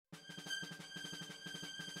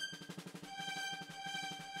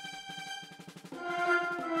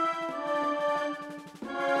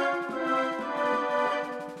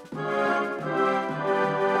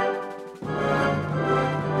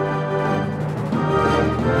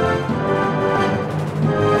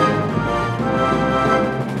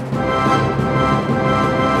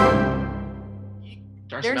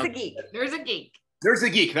geek. There's a geek. There's the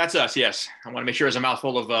geek. That's us. Yes. I want to make sure there's a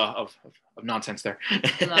mouthful of nonsense there.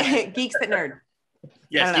 Geeks that nerd.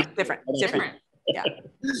 Yes. I don't know. Different. Yeah.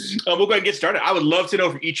 We'll go ahead and get started. I would love to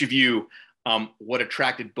know from each of you what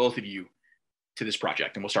attracted both of you to this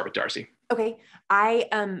project, and we'll start with D'Arcy. Okay.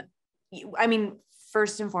 I mean,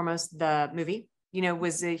 first and foremost, the movie,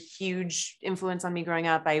 was a huge influence on me growing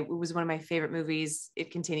up. It was one of my favorite movies.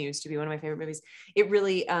 It continues to be one of my favorite movies. It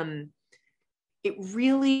really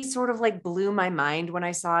sort of like blew my mind when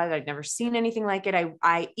I saw it. I'd never seen anything like it.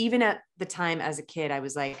 I even at the time as a kid, I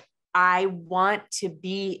was like, I want to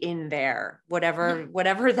be in there,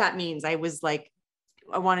 whatever that means. I was like,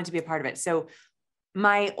 I wanted to be a part of it. So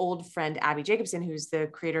my old friend, Abby Jacobson, who's the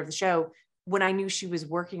creator of the show, when I knew she was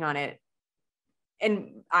working on it,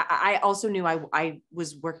 and I also knew I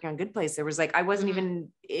was working on Good Place. There was like, I wasn't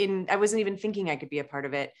even thinking I could be a part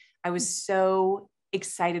of it. I was so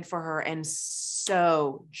excited for her and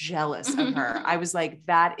so jealous of her. I was like,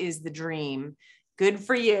 that is the dream. Good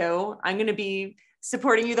for you. I'm going to be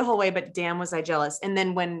supporting you the whole way, but damn, was I jealous. And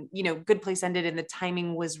then when, Good Place ended and the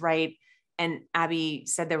timing was right, and Abby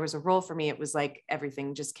said there was a role for me, it was like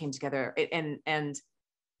everything just came together. And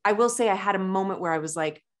I will say I had a moment where I was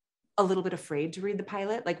like a little bit afraid to read the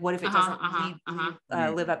pilot. Like, what if it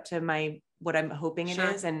doesn't live up to what I'm hoping it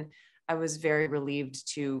is? And I was very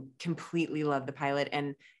relieved to completely love the pilot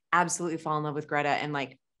and absolutely fall in love with Greta, and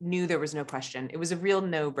like knew there was no question. It was a real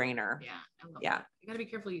no-brainer. Yeah. I love yeah. That. You gotta be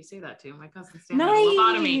careful you say that too. My cousin's standing on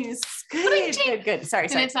lobotomy. Good. Sorry.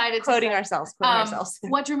 Excited quoting ourselves.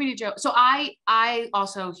 What drew me to Joe? So I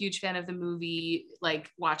also huge fan of the movie, like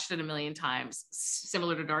watched it a million times,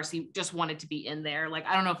 similar to D'Arcy, just wanted to be in there. Like,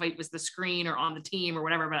 I don't know if it was the screen or on the team or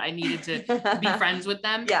whatever, but I needed to be friends with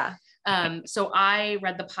them. Yeah. So I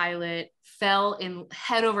read the pilot, fell in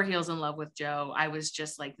head over heels in love with Joe. I was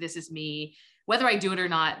just like, this is me. Whether I do it or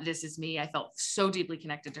not, this is me. I felt so deeply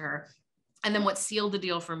connected to her. And then what sealed the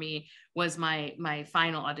deal for me was my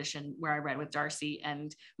final audition where I read with D'Arcy,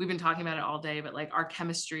 and we've been talking about it all day, but like our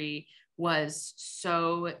chemistry was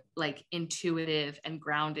so like intuitive and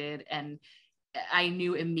grounded, and I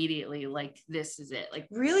knew immediately, like, this is it. Like,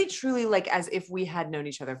 really, truly, like as if we had known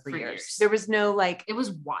each other for years. There was no like, it was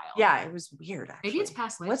wild. Yeah, it was weird. Actually. Maybe it's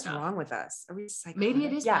past life. What's wrong with us? Are we psychotic? Maybe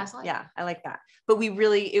it is past life. Yeah, I like that. But we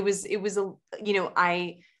really, it was a,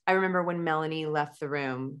 I remember when Melanie left the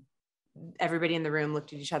room, everybody in the room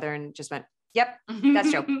looked at each other and just went, yep,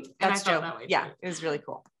 that's Joe. That's Joe. That yeah, it was really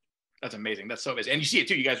cool. That's amazing. That's so amazing. And you see it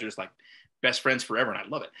too. You guys are just like best friends forever, and I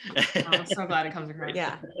love it. I'm so glad it comes across.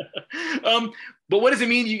 Yeah. But what does it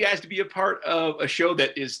mean to you guys to be a part of a show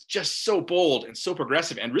that is just so bold and so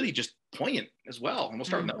progressive and really just poignant as well? And we'll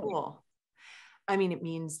start with that. Cool. I mean, it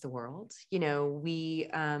means the world. We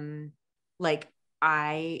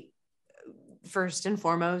first and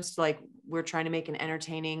foremost, like, we're trying to make an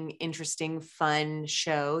entertaining, interesting, fun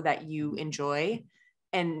show that you enjoy.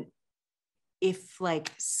 And if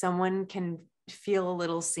like someone can feel a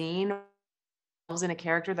little seen in a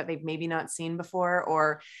character that they've maybe not seen before,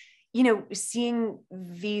 or, seeing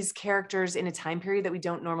these characters in a time period that we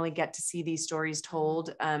don't normally get to see these stories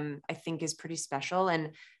told, I think is pretty special.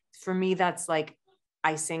 And for me, that's like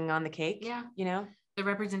icing on the cake. Yeah. The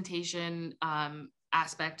representation,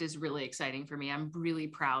 aspect is really exciting for me. I'm really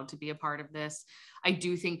proud to be a part of this. I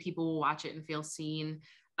do think people will watch it and feel seen.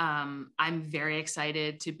 I'm very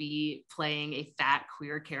excited to be playing a fat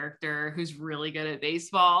queer character who's really good at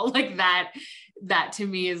baseball. Like that to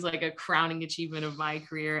me is like a crowning achievement of my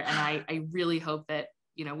career. And I really hope that,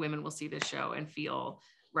 women will see this show and feel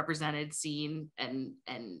represented, seen, and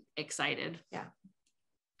excited. Yeah.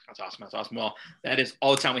 That's awesome. That's awesome. Well, that is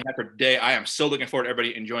all the time we have for today. I am so looking forward to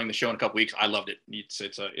everybody enjoying the show in a couple weeks. I loved it.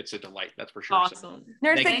 It's a delight. That's for sure. Awesome. So,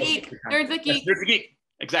 Nerds the geek. Nerds the geek. Nerds the geek.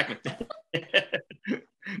 Exactly.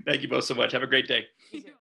 Thank you both so much. Have a great day.